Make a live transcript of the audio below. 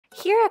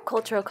Here at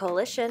Cultural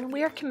Coalition,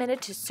 we are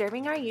committed to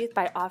serving our youth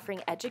by offering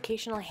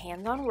educational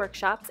hands-on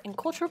workshops and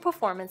cultural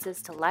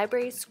performances to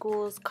libraries,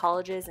 schools,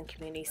 colleges, and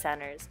community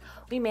centers.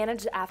 We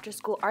manage the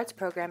after-school arts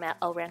program at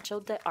El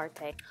Rancho de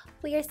Arte.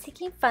 We are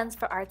seeking funds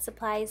for art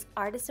supplies,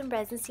 artist and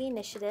residency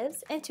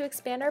initiatives, and to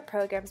expand our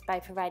programs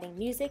by providing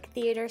music,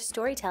 theater,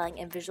 storytelling,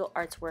 and visual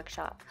arts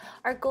workshop.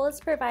 Our goal is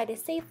to provide a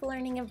safe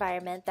learning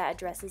environment that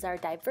addresses our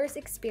diverse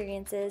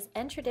experiences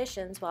and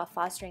traditions while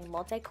fostering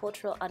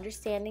multicultural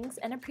understandings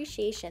and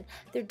appreciation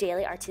through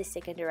daily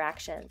artistic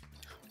interaction.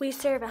 We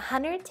serve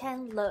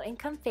 110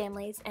 low-income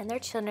families and their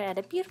children at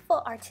a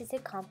beautiful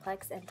artistic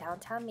complex in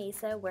downtown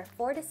Mesa where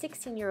 4 to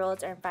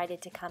 16-year-olds are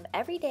invited to come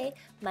every day,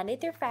 Monday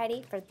through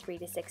Friday from 3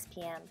 to 6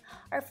 p.m.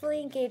 Our fully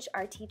engaged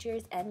art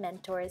teachers and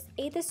mentors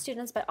aid the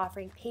students by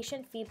offering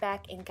patient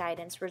feedback and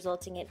guidance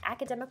resulting in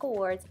academic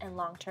awards and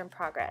long-term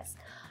progress.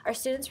 Our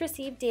students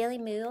receive daily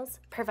meals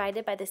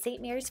provided by the St.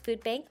 Mary's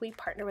Food Bank. We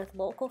partner with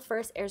Local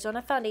First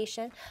Arizona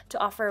Foundation to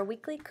offer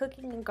weekly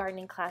cooking and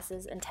gardening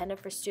classes intended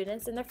for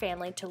students and their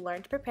family to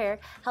learn to prepare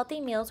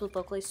healthy meals with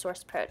locally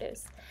sourced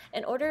produce.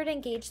 In order to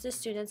engage the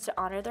students to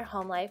honor their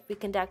home life, we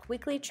conduct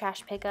weekly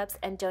trash pickups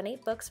and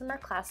donate books from our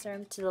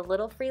classroom to the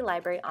Little Free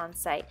Library on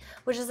site,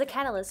 which is a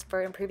catalyst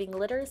for improving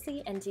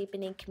literacy and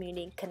deepening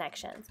community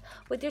connections.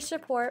 With your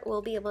support,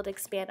 we'll be able to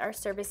expand our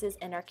services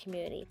in our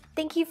community.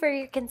 Thank you for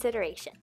your consideration.